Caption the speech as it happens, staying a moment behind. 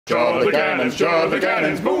Charge the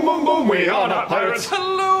cannons, boom, boom, boom, we are not pirates.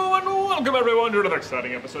 Hello and welcome everyone to another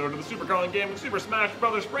exciting episode of the Super Carlin Gaming Super Smash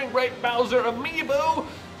Bros. Spring Break Bowser Amiibo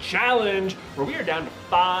Challenge, where we are down to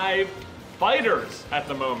 5 fighters at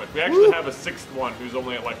the moment. We actually have a 6th one who's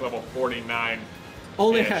only at like level 49.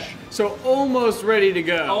 Only so almost ready to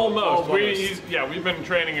go. Almost. We've been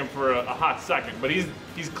training him for a hot second, but he's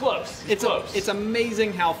close. He's close. It's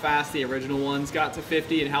amazing how fast the original ones got to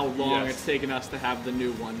 50 and how long it's taken us to have the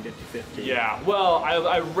new one get to 50. Yeah, well,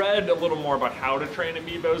 I read a little more about how to train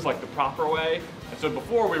Amiibos, like the proper way. And so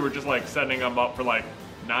before we were just like setting them up for like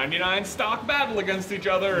 99 stock battle against each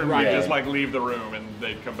other, and we just like leave the room and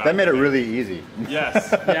they'd come back. That made it really easy. Yes.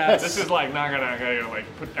 Yes. This is like not gonna like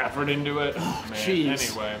put effort into it. Oh, man. jeez.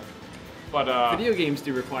 Anyway, but video games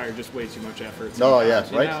do require just way too much effort. Oh yeah,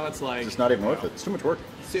 You right. know, it's like it's not even worth it. It's too much work.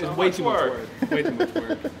 it's way too much work. Way too much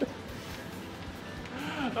work.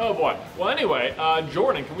 oh boy. Well, anyway,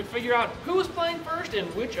 Jordan, can we figure out who is playing first and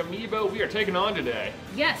which Amiibo we are taking on today?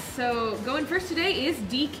 Yes, so going first today is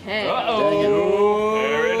DK. Uh-oh.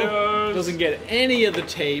 There it is. Doesn't get any of the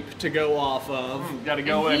tape to go off of. Gotta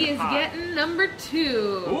go And in. he is hot. getting number 2.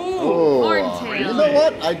 Ooh. Oh, Horntail. you know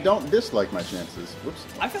what? I don't dislike my chances. Whoops.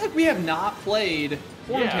 I feel like we have not played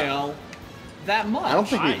Horntail that much. I don't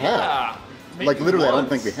think we have. Yeah. Like Maybe literally, I don't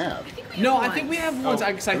once. think we have. No, I think we have once.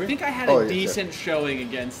 Because I think I had a Oh, yeah, decent showing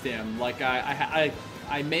against him. Like I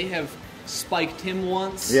may have spiked him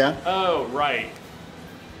once. Yeah. Oh, right.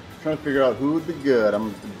 Trying to figure out who would be good.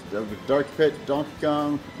 I'm Dark Pit, Donkey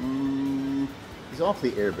Kong. He's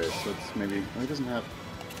awfully air-based, so it's maybe he doesn't have.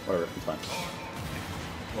 Whatever, it's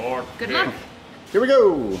fine. Or Good luck. Here we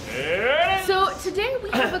go. So today we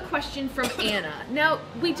have a question from Anna. Now,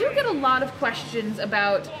 we do get a lot of questions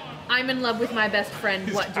about, I'm in love with my best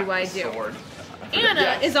friend, what do I do? Sword.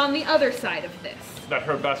 Anna is on the other side of this. That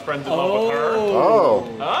her best friend's in love with her.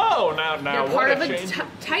 Oh. Oh, now They're what part of a change.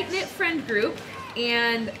 tight-knit friend group,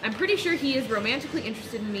 and I'm pretty sure he is romantically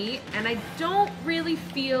interested in me, and I don't really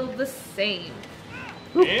feel the same.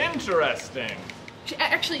 Interesting.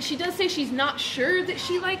 Actually, she does say she's not sure that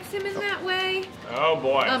she likes him in that way. Oh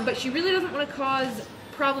boy. But she really doesn't want to cause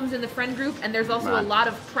problems in the friend group, and there's also a Man. lot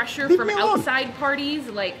of pressure Leave from me alone. outside parties,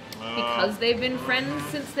 like, because they've been friends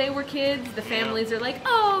since they were kids, the families are like,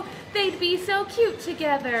 oh, they'd be so cute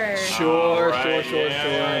together. Sure.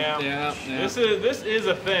 Yeah. Yeah. This is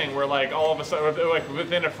a thing where like all of a sudden, like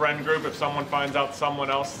within a friend group, if someone finds out someone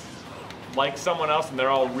else likes someone else and they're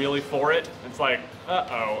all really for it, it's like,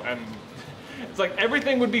 uh-oh, and it's like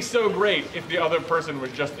everything would be so great if the other person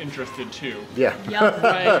was just interested too. Yeah. Yep.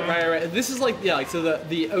 Right. This is like so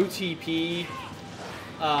the OTP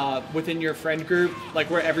within your friend group, like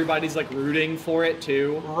where everybody's like rooting for it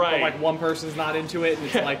too. Right. But, like one person's not into it, and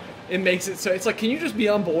it's like it makes it so it's like, can you just be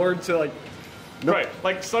on board to like. Nope. Right,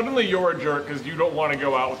 like suddenly you're a jerk because you don't want to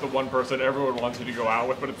go out with the one person everyone wants you to go out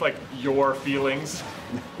with, but it's like your feelings.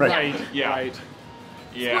 Right. Yeah. Right.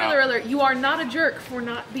 Yeah. Spoiler alert, you are not a jerk for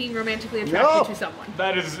not being romantically attracted No. to someone.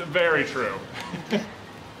 That is very true.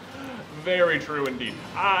 Very true indeed.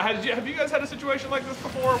 Have you guys had a situation like this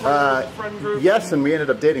before? Where there was a friend group? Yes, and we ended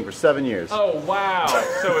up dating for 7 years. Oh wow!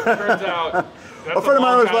 So it turns out that's A friend of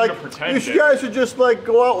mine long was time like, to pretend "You it. guys should just like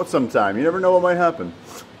go out with sometime. You never know what might happen."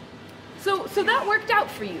 So that worked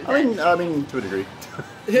out for you then. I mean, to a degree.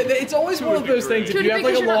 It's always one of those things. To If a you have degree, like a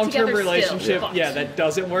 'cause you're not long-term together relationship, still. that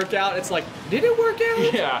doesn't work out, it's like, did it work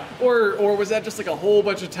out? Yeah. Or was that just like a whole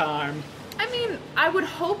bunch of time? I mean, I would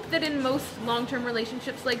hope that in most long-term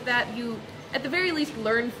relationships like that, you, at the very least,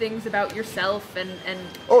 learn things about yourself and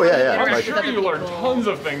Oh, yeah, how you yeah. I'm interact Like- with sure other you learn people. tons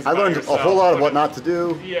of things. I about learned yourself, a whole lot of but what not to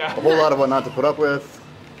do. Yeah. A whole lot of what not to put up with.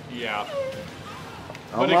 Yeah.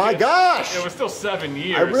 Oh But my again, gosh! It was still 7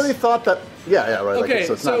 years. I really thought that. Yeah, right. Okay, like,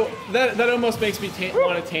 so it's so not. that almost makes me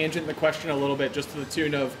want to tangent the question a little bit, just to the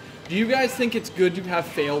tune of, do you guys think it's good to have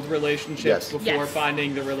failed relationships Yes. before Yes.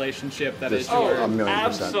 finding the relationship that is Just- yours? a million %.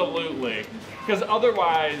 Absolutely. Because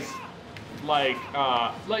otherwise, like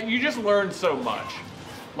you just learn so much.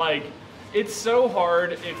 Like, it's so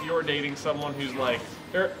hard if you're dating someone who's like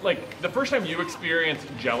the first time you experience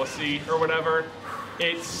jealousy or whatever,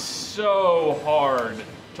 it's so hard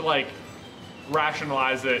to like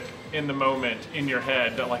rationalize it in the moment in your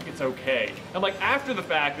head that like it's okay. And like after the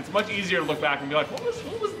fact, it's much easier to look back and be like,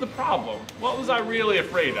 what was the problem? What was I really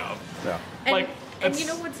afraid of? Yeah. And, Like, and it's- you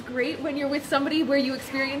know what's great when you're with somebody where you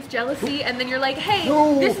experience jealousy and then you're like, hey,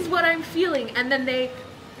 No. this is what I'm feeling, and then they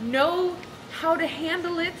know how to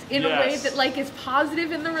handle it in a way Yes. that like is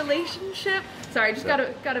positive in the relationship. Sorry, I just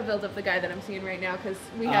gotta build up the guy that I'm seeing right now because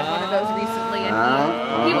we had one of those recently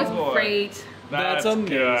and he was boy. great. That's That's amazing.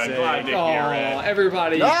 good. Glad to hear it.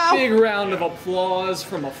 Everybody, No! big round of applause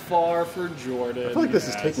from afar for Jordan. I feel like this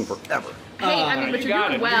is Yes. taking forever. Hey, I mean, but You you're got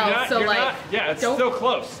doing it. well, You're not- so you're like, not- yeah, it's don't- still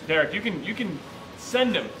close, Derek. You can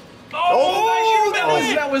send him. Oh,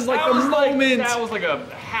 that was like the moment. That was like a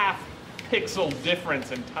half pixel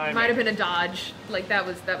difference in timing. Might have been a dodge. Like that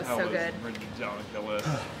was That so was good. ridiculous.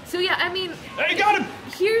 So yeah, I mean, Hey, got him!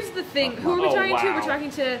 here's the thing. Who are we Oh, talking to? wow. We're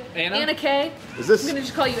talking to Anna? K. Is this- I'm gonna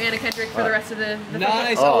just call you Anna Kendrick for the rest of the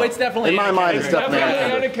Nice. Oh, Oh, it's definitely in my Anna mind, it's Kendrick.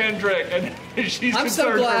 definitely Anna Kendrick, and she's I'm so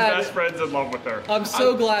concerned glad- her best friend's in love with her. I'm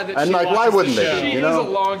so glad that And, she like, why watches wouldn't the they show. be? She You is know? a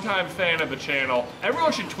longtime fan of the channel.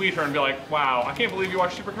 Everyone should tweet her and be like, wow, I can't believe you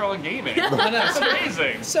watch Super Carlin Gaming. That's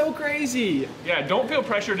amazing. So crazy. Yeah, don't feel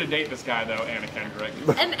pressure to date this guy, though, Anna Kendrick.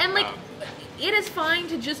 And like, it is fine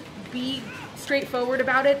to just be straightforward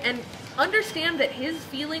about it and understand that his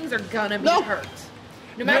feelings are gonna be hurt,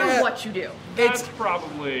 no matter Yeah. what you do. That's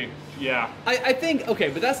probably, yeah. I think, okay,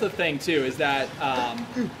 but that's the thing, too, is that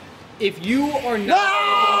if you are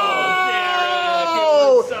not...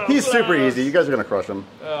 Oh, so he's super close. easy. You guys are gonna crush him.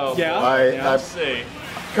 Oh, Yeah? boy. I- Let's see.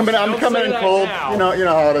 I'm Don't coming say in that cold. now. You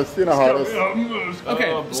know how it is. You know how it is.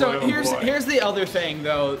 Okay, Oh, boy, so oh, here's boy. here's the other thing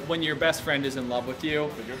though. When your best friend is in love with you,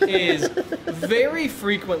 is very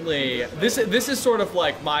frequently this is sort of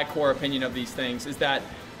like my core opinion of these things is that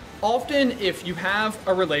often if you have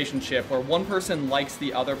a relationship where one person likes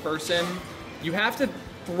the other person, you have to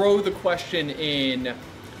throw the question in.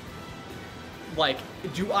 Like,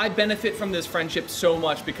 do I benefit from this friendship so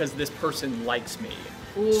much because this person likes me?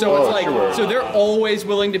 So it's like, sure. so they're always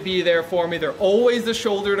willing to be there for me. They're always the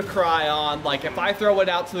shoulder to cry on. Like, if I throw it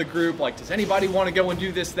out to the group, like, does anybody want to go and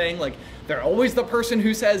do this thing? Like, they're always the person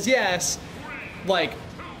who says yes. Like,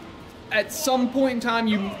 at some point in time,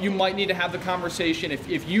 you might need to have the conversation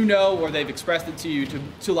if you know or they've expressed it to you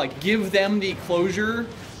to like give them the closure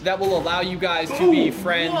that will allow you guys to be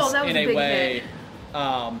friends Whoa, that was in a a big way hit.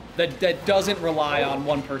 that doesn't rely on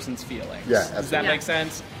one person's feelings. Yeah, Does that absolutely. make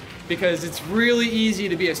sense? Because it's really easy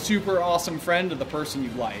to be a super awesome friend to the person you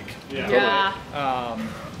like. Yeah. Yeah.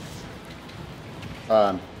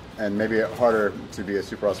 And maybe harder to be a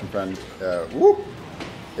super awesome friend.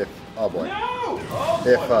 If oh boy, No! Oh,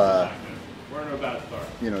 If, boy, that's we're in a bad start.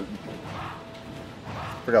 you know,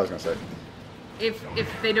 forgot what I was gonna say.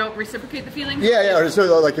 If they don't reciprocate the feelings. Yeah. Or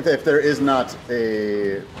so like if there is not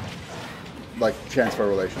a like chance for a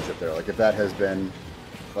relationship there, like if that has been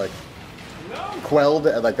like quelled,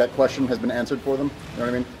 like that question has been answered for them. You know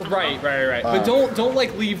what I mean? Right. But don't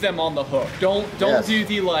like leave them on the hook. Don't Yes. do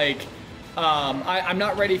the like. I'm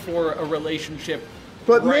not ready for a relationship.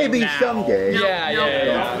 But right maybe now. someday. No, Yeah.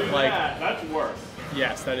 Don't do Like, that. That's worse.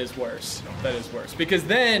 yes, that is worse. That is worse because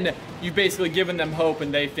then you've basically given them hope,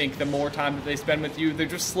 and they think the more time that they spend with you, they're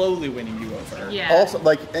just slowly winning you over. Yeah. Also,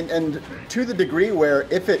 like, and to the degree where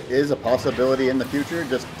if it is a possibility in the future,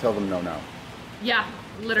 just tell them no now. Yeah.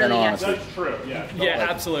 Literally. And Yes. honestly. That's true, yeah. Yeah,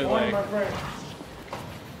 absolutely.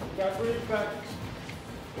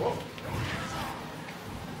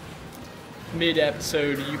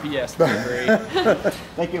 Mid-episode UPS delivery.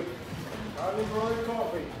 Thank you.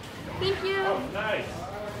 Thank you. Oh, nice.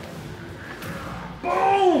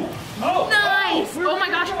 Boom! Oh! Nice. Oh my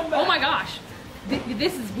gosh. Oh my gosh.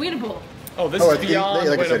 This is winnable. Oh, this Oh, is beyond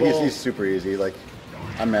like I said, winnable. he's super easy. Like,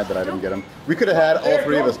 I'm mad that I didn't get him. We could have had all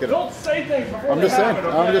three of us get him. Don't say things before I'm they just saying.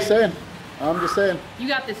 happen, I'm okay? just saying. I'm just saying. You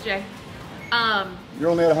got this, Jay. You're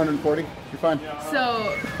only at 140. You're fine.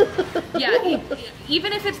 So, yeah,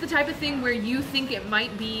 even if it's the type of thing where you think it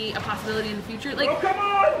might be a possibility in the future, like, Oh, come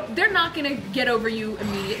on! they're not gonna get over you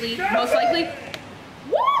immediately, most likely.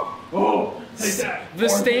 Woo! Oh, take that. The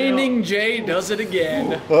standing J does it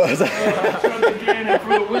again. Again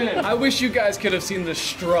for the win. I wish you guys could have seen the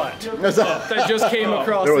strut That's a- that just came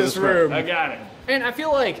across There was this a strut. room. I got it. And I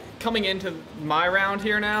feel like coming into my round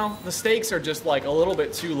here now, the stakes are just like a little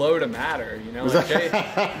bit too low to matter. You know, like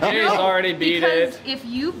Jay's already beat because it. if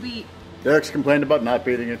you beat Derek's complained about not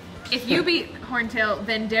beating it. Horntail,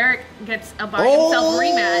 then Derek gets a by himself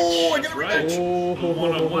rematch. That's right.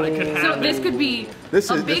 One-on-one, it could So happen. this could be This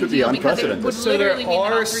a is- this big would be deal because it unprecedented. would So there literally mean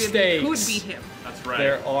that are all three of you could stakes. beat him. That's right.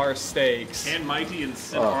 There are stakes. And Mighty and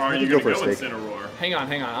Cineroar. Oh, Are you you go going to for go a in steak. Cineroar? Hang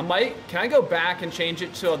on. Can I go back and change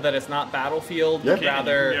it so that it's not Battlefield, Yeah. but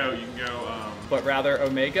rather, You can go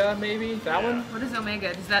Omega, maybe that Yeah. one? What is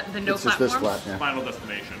Omega? Is that the no It's just platforms? this flat. Yeah. Final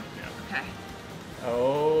Destination. Yeah. Okay.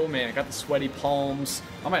 Oh man, I got the sweaty palms.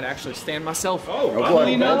 I might actually stand myself. Oh, boy,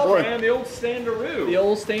 clean oh, up, boy. man, the old Standaroo. The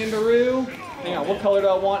old Standaroo. Hang on, what color do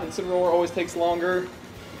I want? Incineroar always takes longer.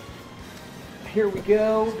 Here we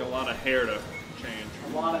go. Got a lot of hair to change.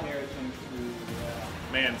 A lot of hair to change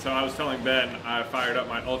through. Man, so I was telling Ben, I fired up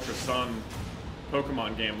my Ultra Sun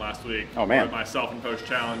Pokemon game last week. Oh, man. With my self-imposed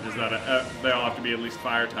challenge is that they all have to be at least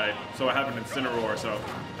fire type. So I have an Incineroar. So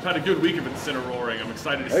I've had a good week of Incineroaring. I'm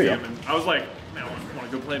excited to see him. And I was like, man, I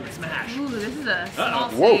want to go play him in Smash. Ooh, this is a small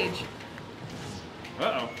Whoa. stage.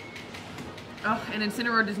 Uh-oh. Oh, and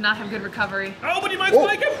Incineroar does not have good recovery. Oh, but he might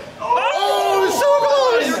spike him! Oh,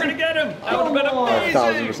 so You were close! going to get him! That would have been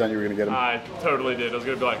amazing! 1,000% you were gonna get him. I totally did. I was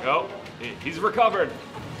going to be like, oh, he's recovered.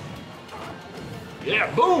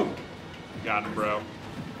 Yeah, boom! Got him, bro.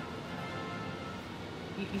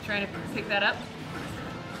 You trying to pick that up?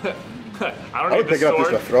 I don't I would need pick the it up just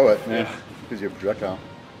sword. to throw it, Yeah. because you have projectile.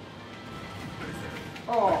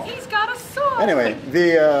 He's got a sword! Anyway,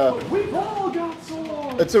 the We've all got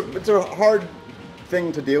swords! it's a hard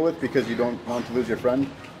thing to deal with because you don't want to lose your friend.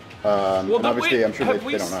 And obviously, I'm sure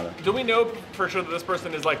they don't either. Do we know for sure that this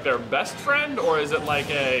person is like their best friend, or is it like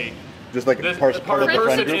a Just like This- part of part the of friend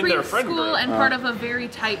person group. in their friend Preschool group. and part of a very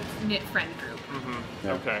tight-knit friend group.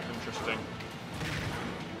 Yeah. Okay, interesting.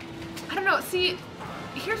 I don't know. See,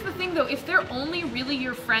 here's the thing though. If they're only really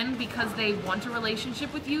your friend because they want a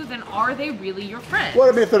relationship with you, then are they really your friend? Well,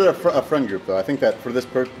 I mean, if they're a friend group, though, I think that for this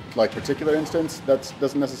particular instance, that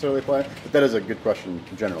doesn't necessarily apply. But that is a good question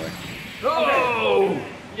generally. Oh!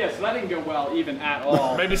 Yes, that didn't go well even at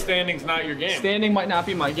all. Maybe standing's not your game. Standing might not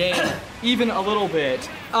be my game, even a little bit.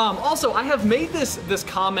 Also, I have made this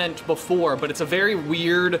comment before, but it's a very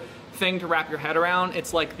weird thing to wrap your head around.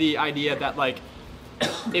 It's like the idea that like,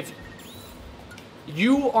 if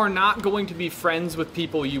you are not going to be friends with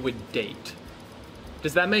people you would date.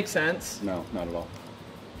 Does that make sense? No, not at all.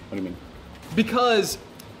 What do you mean? Because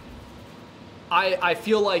I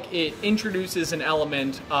feel like it introduces an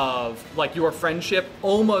element of like your friendship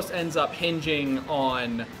almost ends up hinging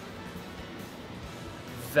on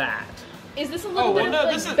that. Is this a little bit well, no,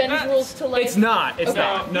 of this like is- Ben's that's- rules to life? It's not. It's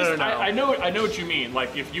not. No, no, no. I know what you mean.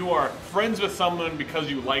 Like, if you are friends with someone because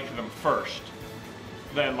you liked them first,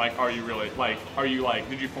 then like, are you really like? Are you like?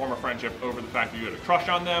 Did you form a friendship over the fact that you had a crush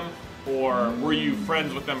on them, or were you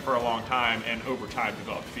friends with them for a long time and over time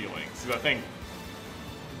developed feelings? Because I think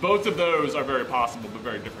both of those are very possible, but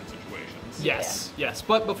very different situations. Yes, yes.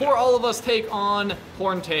 But before all of us take on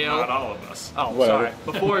Horntail, Not all of us. oh, Whatever.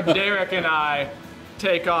 sorry. Before Derek and I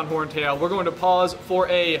take on Horntail, we're going to pause for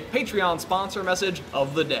a Patreon sponsor message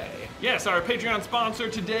of the day. Yes, our Patreon sponsor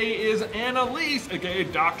today is Annalise, aka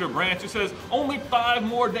Dr. Branch, who says, only 5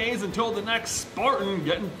 more days until the next Spartan,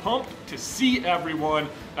 getting pumped to see everyone.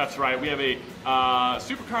 That's right, we have a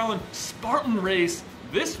Super Carlin Spartan race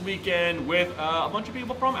this weekend with a bunch of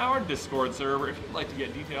people from our Discord server. If you'd like to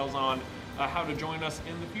get details on how to join us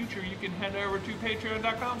in the future, you can head over to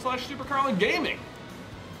patreon.com/SuperCarlinGaming.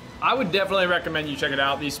 I would definitely recommend you check it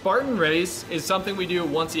out. The Spartan Race is something we do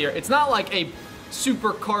once a year. It's not like a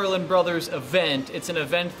Super Carlin Brothers event. It's an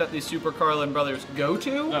event that the Super Carlin Brothers go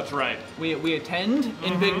to. That's right. We attend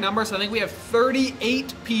in big numbers. I think we have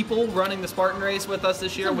 38 people running the Spartan Race with us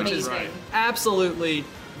this year, That's which is amazing. absolutely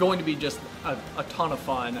going to be just a ton of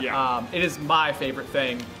fun. Yeah. It is my favorite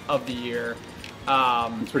thing of the year.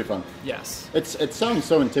 It's pretty fun. Yes. It sounds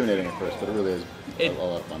so intimidating at first, but it really is It- a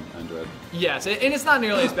lot of fun. I enjoy it. Yes, and it's not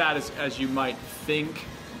nearly as bad as you might think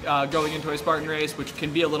going into a Spartan race, which can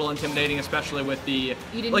be a little intimidating, especially with the You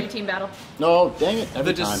didn't like do team battle. No, dang it,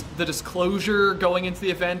 every the, time. the disclosure going into the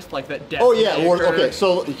event, like that death. Oh yeah, well, maker. okay.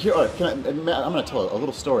 So here, all right, I'm going to tell a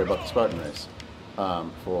little story about the Spartan race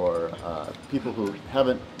for people who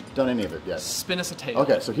haven't done any of it yet. Spin us a tale.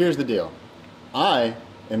 Okay, so here's the deal. I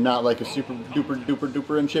am not like a super duper duper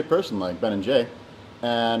duper in shape person like Ben and Jay,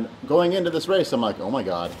 and going into this race, I'm like, oh my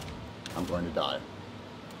god, I'm going to die.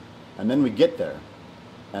 And then we get there,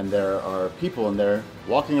 and there are people in there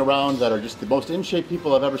walking around that are just the most in shape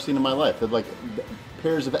people I've ever seen in my life. They're like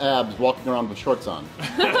pairs of abs walking around with shorts on,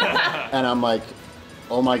 and I'm like,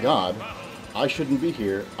 oh my god, I shouldn't be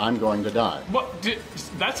here. I'm going to die.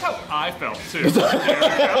 That's how I felt too. And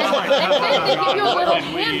then they give you a little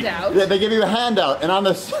Did we- handout. They give you a handout, and on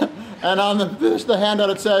this, and on the handout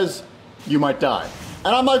it says, "You might die."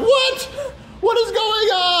 And I'm like, "What? What is going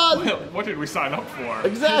on?" What did we sign up for?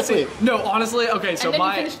 Exactly. No, honestly, okay. So And then you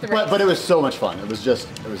my finish the race. But it was so much fun. It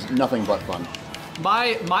was nothing but fun.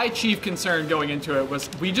 my chief concern going into it was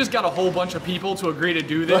we just got a whole bunch of people to agree to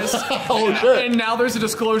do this. Oh shit! And now there's a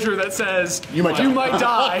disclosure that says You might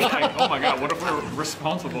die." Like, oh my god, what if we're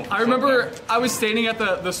responsible for I remember something? I was standing at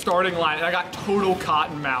the starting line and I got total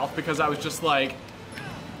cotton mouth because I was just like,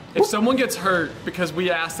 if someone gets hurt because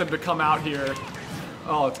we asked them to come out here,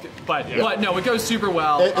 oh, it's good. But no, it goes super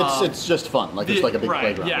well. It's just fun. Like it's like a big Right,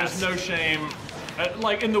 playground. yeah. There's no shame.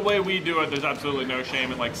 Like in the way we do it, there's absolutely no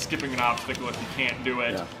shame in like skipping an obstacle if you can't do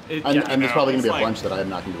it. Yeah. And there's probably going to be a bunch that I'm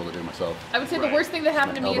not going to be able to do myself. I would say the worst thing that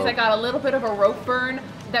happened to me is I got a little bit of a rope burn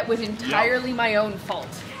that was entirely my own fault.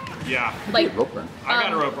 Yeah. Like rope burn. I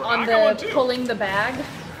got a rope burn. On I got one too. pulling the bag.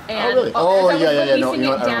 And really? as I was yeah. No, releasing you know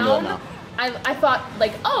what? it I remember down, that now. I thought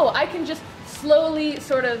like, oh, I can just slowly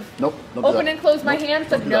sort of Nope, don't open do that. and close my Nope, hands,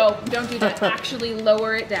 don't but do no, that. don't do that. Actually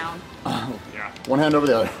lower it down. Yeah. One hand over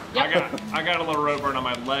the other. Yep. I got a little rope burn on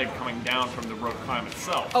my leg coming down from the rope climb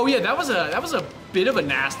itself. Oh yeah, that was a bit of a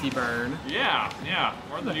nasty burn. Yeah,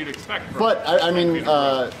 more than you'd expect. But I mean,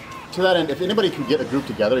 to that end, if anybody can get a group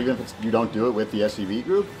together, even if you don't do it with the SCV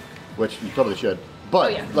group, which you probably should,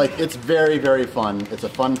 but like it's very, very fun. It's a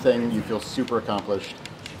fun thing. You feel super accomplished,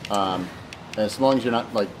 and as long as you're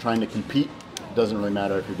not like trying to compete, it doesn't really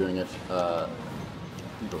matter if you're doing it.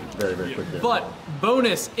 You go very, very quickly. But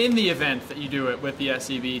bonus, in the event that you do it with the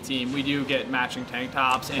SCV team, we do get matching tank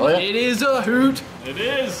tops, and it is a hoot. It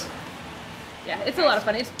is. Yeah, it's a lot of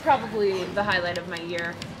fun. It's probably the highlight of my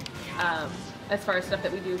year, as far as stuff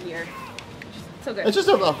that we do here. Just so good. It's just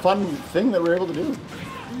a fun thing that we're able to do.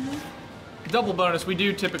 Double bonus, we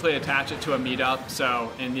do typically attach it to a meetup,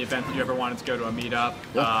 so in the event that you ever wanted to go to a meetup,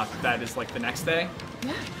 that is like the next day.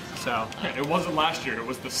 Yeah. So it wasn't last year. It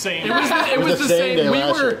was the same. It was the same day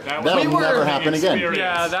last year. That'll never happen again.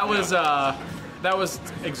 Yeah, that was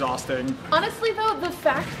exhausting. Honestly, though, the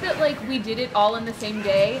fact that like we did it all in the same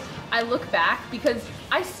day, I look back because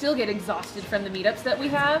I still get exhausted from the meetups that we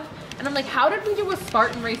have, and I'm like, how did we do a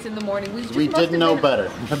Spartan race in the morning? We didn't know better.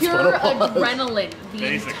 That's pure what it was. adrenaline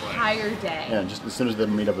the entire day. Yeah, just as soon as the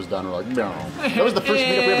meetup was done, we're like, no. That was the first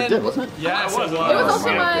meetup we ever did, wasn't it? Yeah, it was. It was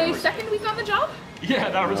also my second week on the job.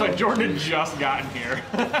 Yeah, that was like Jordan had just gotten here.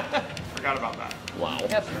 Forgot about that. Wow.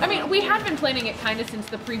 Yep. I mean, we had been planning it kind of since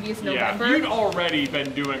the previous November. Yeah, you'd already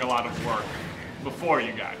been doing a lot of work before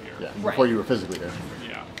you got here. Yeah, before you were physically here.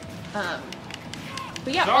 Yeah.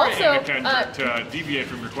 But yeah, Sorry, also to deviate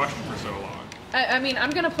from your question for so long. I mean,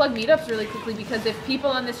 I'm gonna plug meetups really quickly because if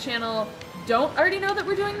people on this channel don't already know that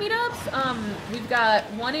we're doing meetups, we've got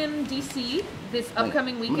one in DC this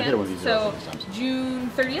upcoming weekend, so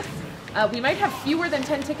June 30th. We might have fewer than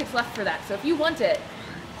 10 tickets left for that, so if you want it,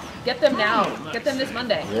 get them now. Nice. Get them this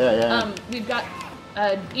Monday. Yeah. We've got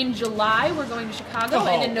in July we're going to Chicago,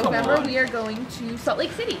 and in November we are going to Salt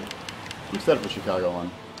Lake City. I'm excited for Chicago one.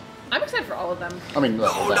 I'm excited for all of them. I mean,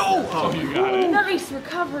 Oh, you got it. Nice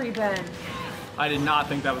recovery, Ben. I did not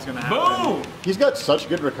think that was going to happen. Boom! He's got such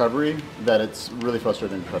good recovery that it's really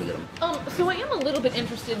frustrating to try to get him. So I am a little bit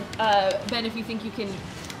interested, Ben, if you think you can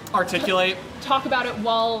Articulate. talk about it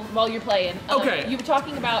while you're playing. Okay. You were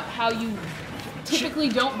talking about how you typically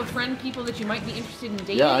don't befriend people that you might be interested in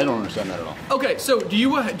dating. Yeah, I don't understand that at all. Okay, so do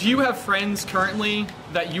you have friends currently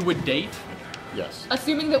that you would date? Yes.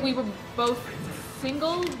 Assuming that we were both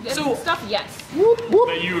single and So- stuff, yes.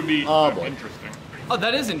 That you would be boy. interesting. Oh,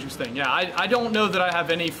 that is interesting. Yeah, I don't know that I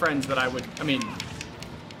have any friends that I would. I mean,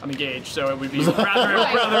 I'm engaged, so it would be rather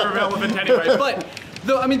irrelevant anyway. But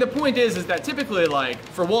the point is that typically, like,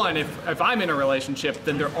 for one, if I'm in a relationship,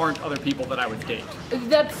 then there aren't other people that I would date.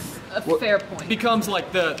 That's a fair point. Becomes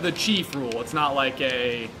like the chief rule. It's not like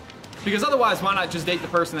because otherwise, why not just date the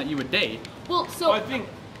person that you would date? Well, so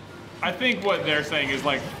I think what they're saying is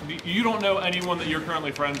like you don't know anyone that you're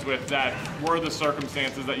currently friends with that were the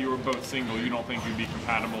circumstances that you were both single. You don't think you'd be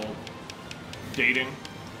compatible dating.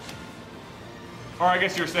 Or I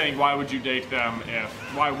guess you're saying, why would you date them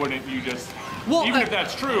why wouldn't you just, even if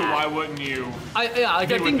that's true, why wouldn't you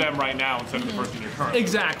be with them right now instead of the person you're currently with?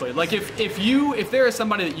 Exactly. Like if there is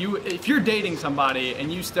somebody that if you're dating somebody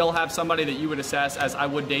and you still have somebody that you would assess as I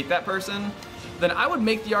would date that person, then I would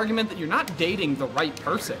make the argument that you're not dating the right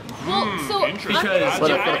person. well, so Interesting. Because- But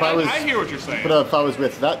if I was- I hear what you're saying. But if I was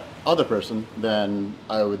with that other person, then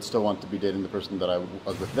I would still want to be dating the person that I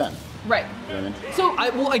was with then. right. You know what I mean? So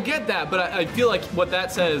I get that, but I feel like what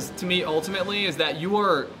that says to me ultimately is that you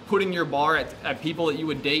are putting your bar at people that you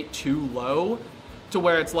would date too low, to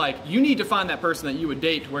where it's like you need to find that person that you would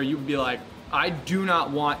date to where you would be like, I do not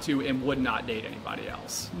want to and would not date anybody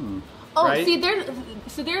else. Oh, right? see,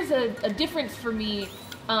 there's a difference for me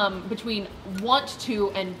between want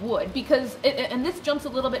to and would, because and this jumps a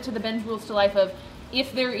little bit to the Ben's rules to life of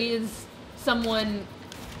if there is someone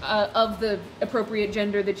of the appropriate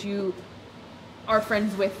gender that you are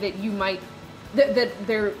friends with that you might that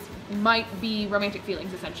there might be romantic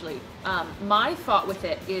feelings essentially. My thought with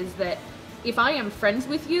it is that if I am friends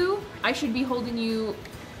with you, I should be holding you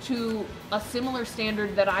to a similar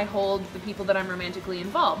standard that I hold the people that I'm romantically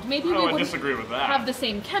involved. Maybe we I wouldn't disagree with that. have the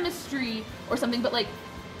same chemistry or something, but like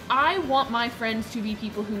I want my friends to be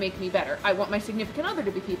people who make me better. I want my significant other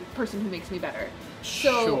to be the person who makes me better.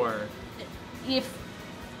 So Sure. if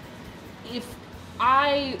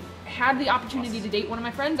I had the opportunity to date one of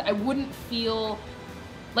my friends, I wouldn't feel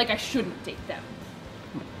like I shouldn't date them.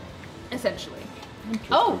 Essentially.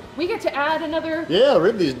 Oh, we get to add another Yeah,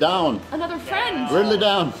 Ridley's down. friend. Ridley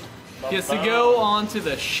down. Gets to go onto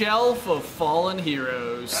the shelf of fallen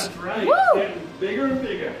heroes. That's right. Woo! It's getting bigger and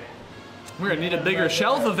bigger. We're gonna need a bigger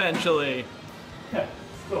shelf eventually. Yeah,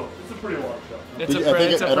 still, it's a pretty long show. It's I a think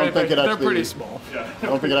pretty, it- I don't think it they're actually- pretty small. Yeah. I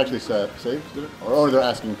don't think it actually saves, did it? Or they're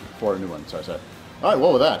asking for a new one. Sorry. All right,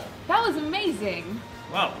 what was that? That was amazing.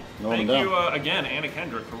 Well, No thank one you again, Anna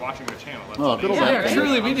Kendrick, for watching the channel. That's Oh, good old amazing. Anna Yeah,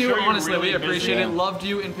 truly, we I'm do. sure you're Honestly, really we appreciate busy. it. Loved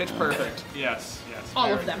you in Pitch Perfect. Yes. All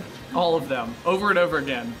very of them. All of them, over and over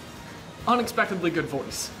again. Unexpectedly good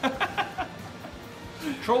voice.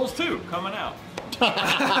 Trolls 2 coming out.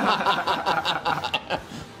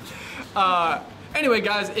 Anyway,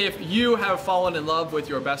 guys, if you have fallen in love with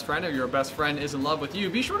your best friend or your best friend is in love with you,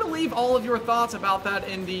 be sure to leave all of your thoughts about that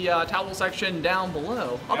in the towel section down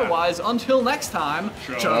below. Yeah. Otherwise, until next time,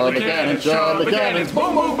 Charge the cannons, charge the cannons,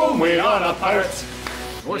 boom, boom, boom, we are the pirates.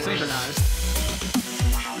 We're synchronized.